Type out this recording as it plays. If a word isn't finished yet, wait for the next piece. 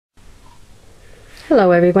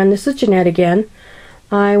Hello everyone, this is Jeanette again.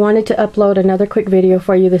 I wanted to upload another quick video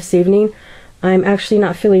for you this evening. I'm actually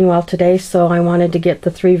not feeling well today, so I wanted to get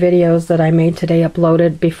the 3 videos that I made today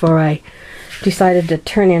uploaded before I decided to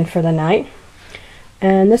turn in for the night.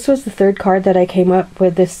 And this was the 3rd card that I came up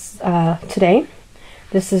with this today.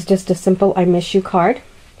 This is just a simple I miss you card.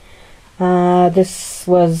 This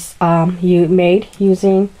was made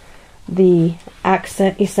using the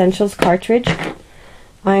Accent Essentials cartridge.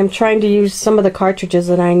 I am trying to use some of the cartridges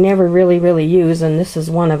that I never really use, and this is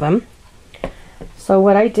one of them. So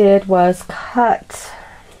what I did was cut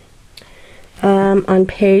on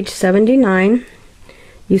page 79.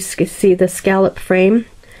 You see the scallop frame.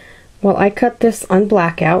 Well, I cut this on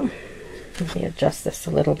blackout. Let me adjust this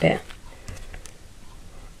a little bit.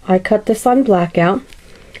 I cut this on blackout,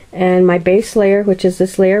 and my base layer, which is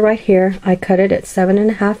this layer right here, I cut it at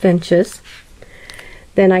 7.5 inches.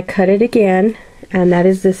 Then I cut it again, and that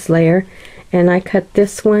is this layer, and I cut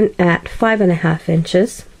this one at 5.5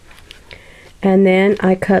 inches. And then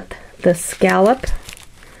I cut the scallop,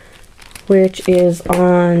 which is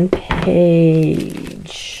on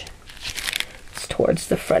page, it's towards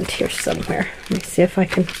the front here somewhere. Let me see if I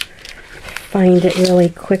can find it really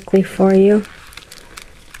quickly for you.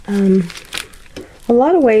 A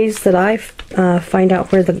lot of ways that I find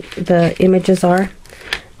out where the images are,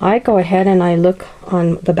 I go ahead and I look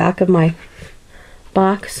on the back of my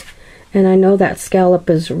box, and I know that scallop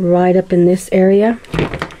is right up in this area.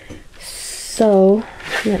 So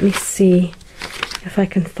let me see if I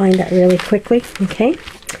can find that really quickly. Okay,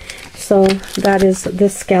 so that is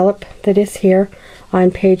this scallop that is here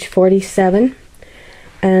on page 47,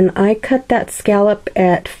 and I cut that scallop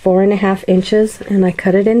at 4.5 inches, and I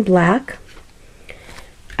cut it in black.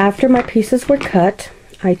 After my pieces were cut,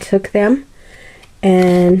 I took them,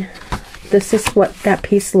 and this is what that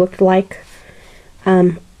piece looked like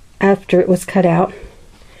after it was cut out.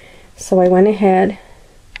 So I went ahead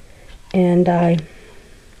and I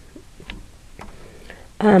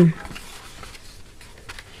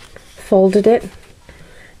folded it,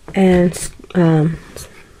 and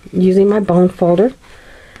using my bone folder.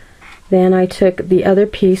 Then I took the other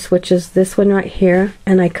piece, which is this one right here,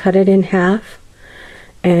 and I cut it in half,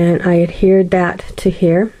 and I adhered that to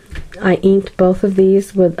here. I inked both of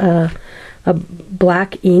these with a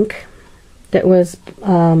black ink that was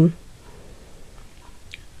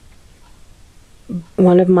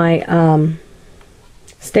one of my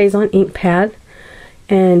stays on ink pad,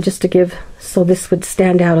 and just to give, so this would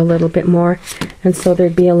stand out a little bit more, and so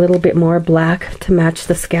there'd be a little bit more black to match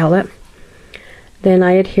the scallop. Then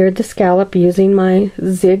I adhered the scallop using my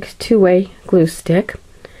Zig 2-way glue stick,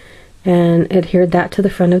 and adhered that to the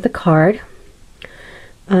front of the card.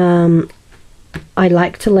 I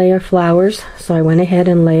like to layer flowers, so I went ahead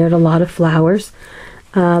and layered a lot of flowers.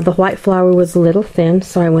 The white flower was a little thin,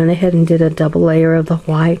 so I went ahead and did a double layer of the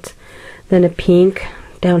white, then a pink,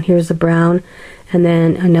 down here's a brown, and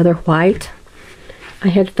then another white. I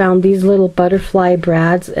had found these little butterfly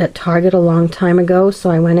brads at Target a long time ago, so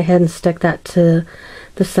I went ahead and stuck that to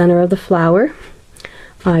the center of the flower.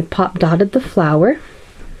 I pop dotted the flower.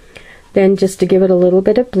 Then, just to give it a little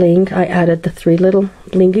bit of bling, I added the 3 little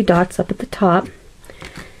blingy dots up at the top.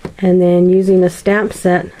 And then, using a stamp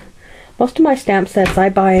set, most of my stamp sets I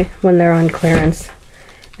buy when they're on clearance,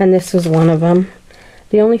 and this was one of them.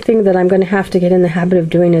 The only thing that I'm going to have to get in the habit of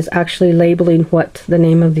doing is actually labeling what the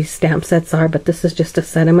name of these stamp sets are, but this is just a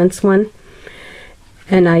Sentiments one.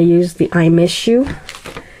 And I used the I Miss You,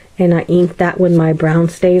 and I inked that with my brown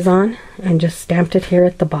stays on, and just stamped it here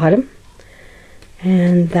at the bottom.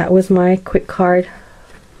 And that was my quick card,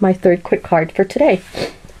 my 3rd quick card for today.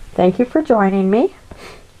 Thank you for joining me.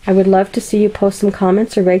 I would love to see you post some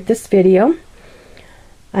comments or rate this video.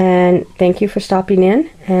 And thank you for stopping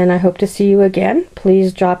in, and I hope to see you again.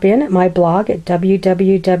 Please drop in at my blog at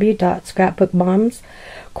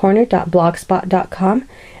www.scrapbookmomscorner.blogspot.com.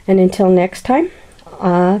 And until next time,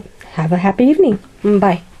 have a happy evening.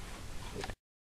 Bye.